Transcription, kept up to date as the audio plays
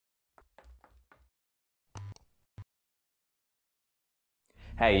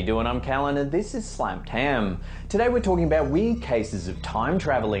How you doing? I'm Callan and this is Slapped Ham. Today we're talking about weird cases of time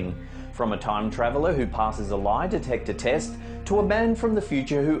travelling. From a time traveller who passes a lie detector test to a man from the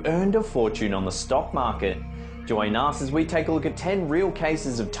future who earned a fortune on the stock market. Join us as we take a look at 10 real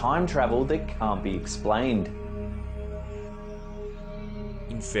cases of time travel that can't be explained.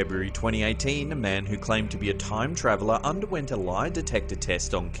 In February 2018, a man who claimed to be a time traveller underwent a lie detector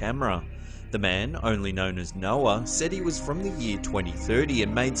test on camera. The man, only known as Noah, said he was from the year 2030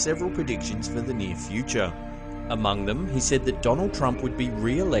 and made several predictions for the near future. Among them, he said that Donald Trump would be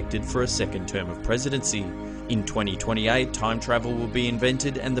re-elected for a second term of presidency. In 2028, time travel will be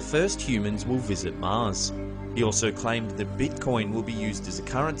invented and the first humans will visit Mars. He also claimed that Bitcoin will be used as a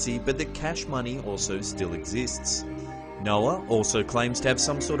currency, but that cash money also still exists. Noah also claims to have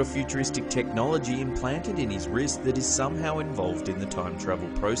some sort of futuristic technology implanted in his wrist that is somehow involved in the time travel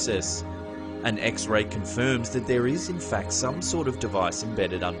process. An X-ray confirms that there is in fact some sort of device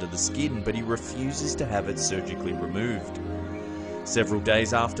embedded under the skin, but he refuses to have it surgically removed. Several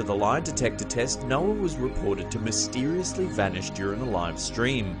days after the lie detector test, Noah was reported to mysteriously vanish during a live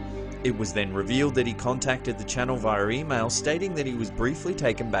stream. It was then revealed that he contacted the channel via email, stating that he was briefly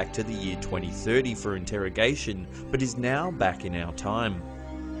taken back to the year 2030 for interrogation, but is now back in our time.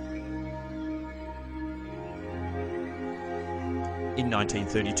 In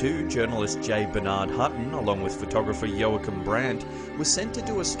 1932, journalist J. Bernard Hutton, along with photographer Joachim Brandt, was sent to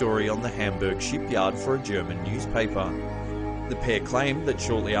do a story on the Hamburg shipyard for a German newspaper. The pair claimed that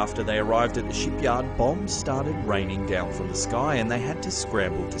shortly after they arrived at the shipyard, bombs started raining down from the sky and they had to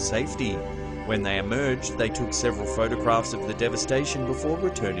scramble to safety. When they emerged, they took several photographs of the devastation before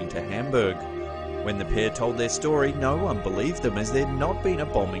returning to Hamburg. When the pair told their story, no one believed them, as there had not been a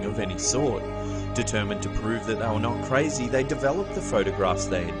bombing of any sort. Determined to prove that they were not crazy, they developed the photographs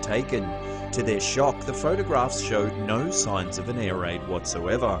they had taken. To their shock, the photographs showed no signs of an air raid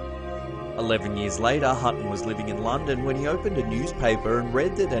whatsoever. 11 years later, Hutton was living in London when he opened a newspaper and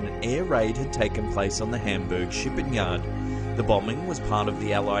read that an air raid had taken place on the Hamburg shipping yard. The bombing was part of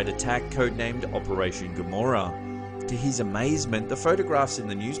the Allied attack codenamed Operation Gomorrah. To his amazement, the photographs in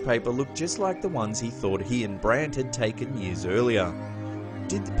the newspaper looked just like the ones he thought he and Brandt had taken years earlier.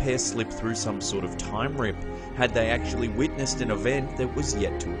 Did the pair slip through some sort of time rip? Had they actually witnessed an event that was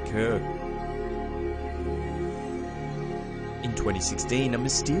yet to occur? In 2016, a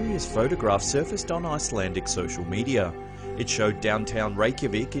mysterious photograph surfaced on Icelandic social media. It showed downtown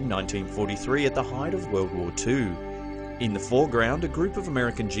Reykjavik in 1943 at the height of World War II. In the foreground, a group of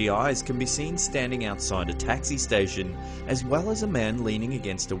American GIs can be seen standing outside a taxi station, as well as a man leaning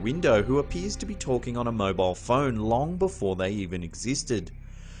against a window who appears to be talking on a mobile phone long before they even existed.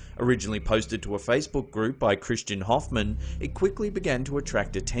 Originally posted to a Facebook group by Christian Hoffman, it quickly began to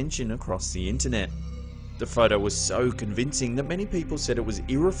attract attention across the internet. The photo was so convincing that many people said it was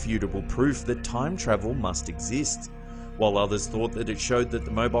irrefutable proof that time travel must exist, while others thought that it showed that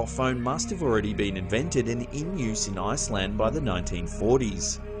the mobile phone must have already been invented and in use in Iceland by the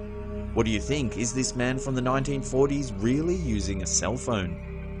 1940s. What do you think? Is this man from the 1940s really using a cell phone?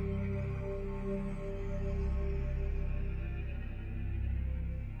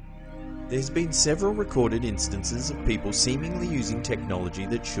 There's been several recorded instances of people seemingly using technology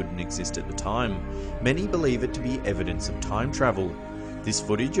that shouldn't exist at the time. Many believe it to be evidence of time travel. This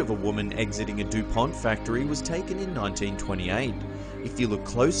footage of a woman exiting a DuPont factory was taken in 1928. If you look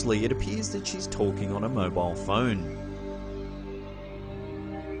closely, it appears that she's talking on a mobile phone.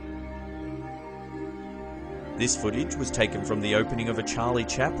 This footage was taken from the opening of a Charlie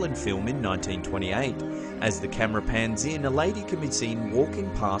Chaplin film in 1928. As the camera pans in, a lady can be seen walking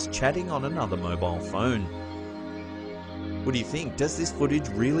past chatting on another mobile phone. What do you think? Does this footage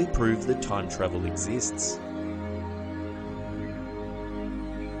really prove that time travel exists?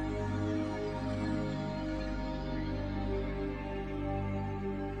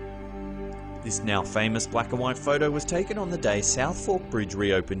 This now famous black and white photo was taken on the day South Fork Bridge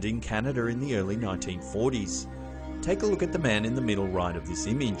reopened in Canada in the early 1940s. Take a look at the man in the middle right of this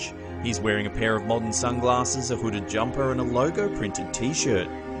image. He's wearing a pair of modern sunglasses, a hooded jumper and a logo printed t-shirt.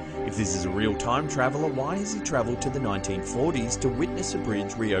 If this is a real time traveller, why has he travelled to the 1940s to witness a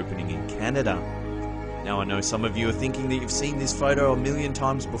bridge reopening in Canada? Now I know some of you are thinking that you've seen this photo a million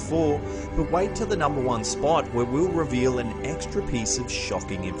times before, but wait till the #1 spot where we'll reveal an extra piece of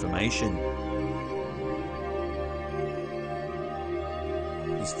shocking information.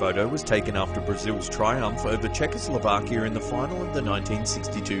 This photo was taken after Brazil's triumph over Czechoslovakia in the final of the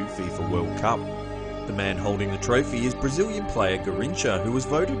 1962 FIFA World Cup. The man holding the trophy is Brazilian player Garrincha, who was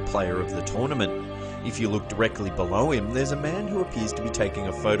voted player of the tournament. If you look directly below him, there's a man who appears to be taking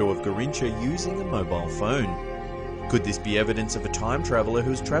a photo of Garrincha using a mobile phone. Could this be evidence of a time traveller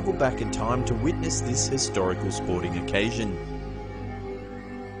who's travelled back in time to witness this historical sporting occasion?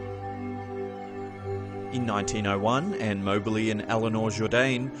 In 1901, Anne Moberly and Eleanor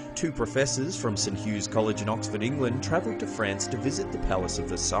Jourdain, two professors from St Hugh's College in Oxford, England, travelled to France to visit the Palace of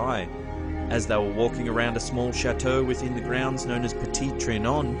Versailles. As they were walking around a small chateau within the grounds known as Petit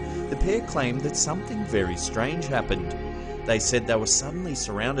Trianon, the pair claimed that something very strange happened. They said they were suddenly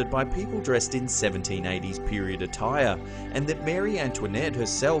surrounded by people dressed in 1780s period attire, and that Marie Antoinette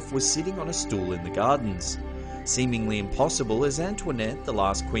herself was sitting on a stool in the gardens. Seemingly impossible, as Antoinette, the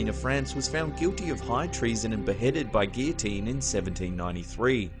last Queen of France, was found guilty of high treason and beheaded by guillotine in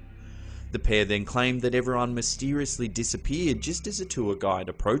 1793. The pair then claimed that everyone mysteriously disappeared just as a tour guide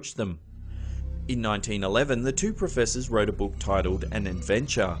approached them. In 1911, the two professors wrote a book titled An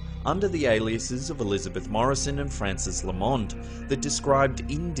Adventure, under the aliases of Elizabeth Morrison and Frances Lamont, that described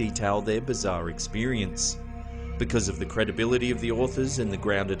in detail their bizarre experience. Because of the credibility of the authors and the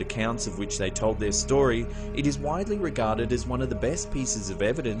grounded accounts of which they told their story, it is widely regarded as one of the best pieces of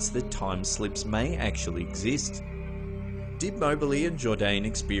evidence that time slips may actually exist. Did Moberly and Jourdain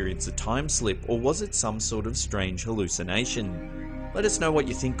experience a time slip, or was it some sort of strange hallucination? Let us know what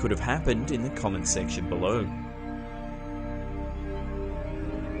you think could have happened in the comments section below.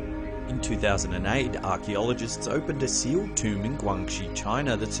 In 2008, archaeologists opened a sealed tomb in Guangxi,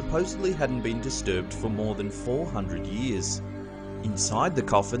 China that supposedly hadn't been disturbed for more than 400 years. Inside the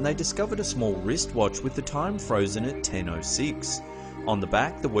coffin, they discovered a small wristwatch with the time frozen at 10:06. On the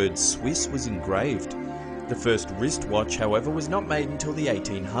back, the word Swiss was engraved. The first wristwatch, however, was not made until the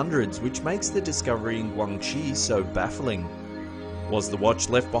 1800s, which makes the discovery in Guangxi so baffling. Was the watch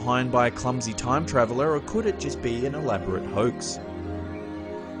left behind by a clumsy time traveller, or could it just be an elaborate hoax?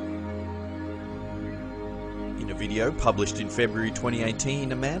 In a video published in February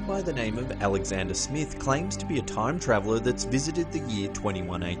 2018, a man by the name of Alexander Smith claims to be a time traveller that's visited the year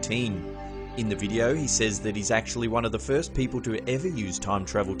 2118. In the video, he says that he's actually one of the first people to ever use time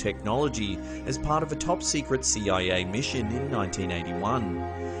travel technology as part of a top-secret CIA mission in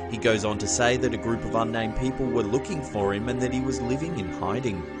 1981. He goes on to say that a group of unnamed people were looking for him and that he was living in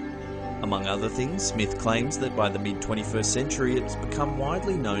hiding. Among other things, Smith claims that by the mid-21st century it's become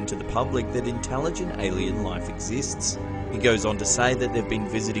widely known to the public that intelligent alien life exists. He goes on to say that they've been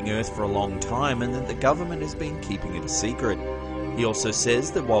visiting Earth for a long time and that the government has been keeping it a secret. He also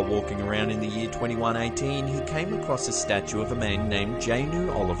says that while walking around in the year 2118, he came across a statue of a man named Janu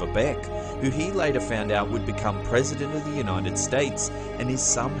Oliver Beck, who he later found out would become President of the United States and is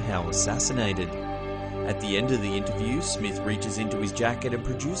somehow assassinated. At the end of the interview, Smith reaches into his jacket and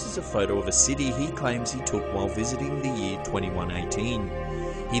produces a photo of a city he claims he took while visiting the year 2118.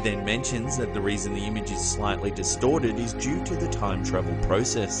 He then mentions that the reason the image is slightly distorted is due to the time travel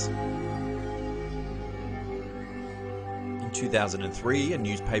process. In 2003, a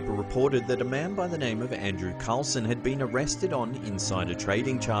newspaper reported that a man by the name of Andrew Carlson had been arrested on insider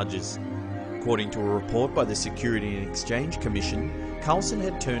trading charges. According to a report by the Security and Exchange Commission, Carlson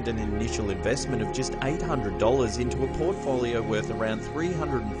had turned an initial investment of just $800 into a portfolio worth around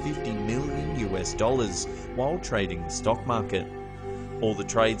 $350 million while trading the stock market. All the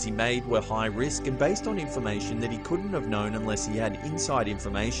trades he made were high risk and based on information that he couldn't have known unless he had inside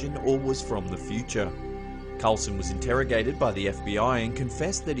information or was from the future. Carlson was interrogated by the FBI and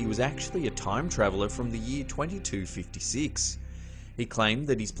confessed that he was actually a time traveller from the year 2256. He claimed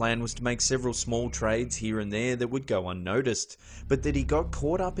that his plan was to make several small trades here and there that would go unnoticed, but that he got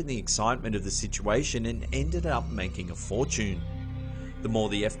caught up in the excitement of the situation and ended up making a fortune. The more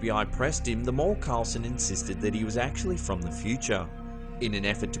the FBI pressed him, the more Carlson insisted that he was actually from the future. In an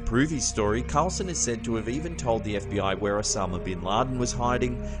effort to prove his story, Carlson is said to have even told the FBI where Osama bin Laden was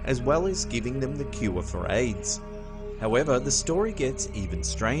hiding, as well as giving them the cure for AIDS. However, the story gets even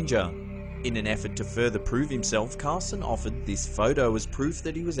stranger. In an effort to further prove himself, Carlson offered this photo as proof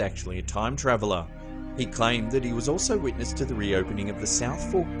that he was actually a time traveller. He claimed that he was also witness to the reopening of the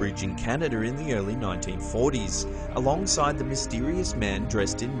South Fork Bridge in Canada in the early 1940s, alongside the mysterious man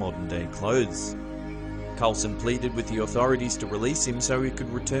dressed in modern-day clothes. Carlson pleaded with the authorities to release him so he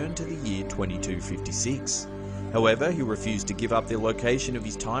could return to the year 2256. However, he refused to give up the location of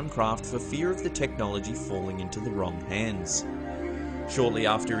his timecraft for fear of the technology falling into the wrong hands. Shortly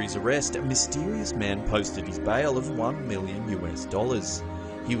after his arrest, a mysterious man posted his bail of $1 million.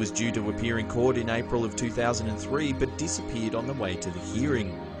 He was due to appear in court in April of 2003 but disappeared on the way to the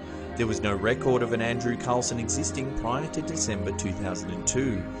hearing. There was no record of an Andrew Carlson existing prior to December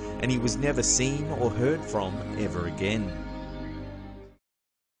 2002, and he was never seen or heard from ever again.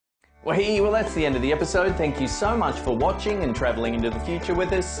 Well, that's the end of the episode. Thank you so much for watching and travelling into the future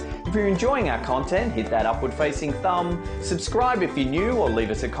with us. If you're enjoying our content, hit that upward facing thumb, subscribe if you're new, or leave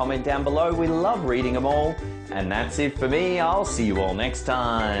us a comment down below. We love reading them all. And that's it for me. I'll see you all next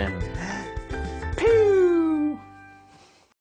time. Peace!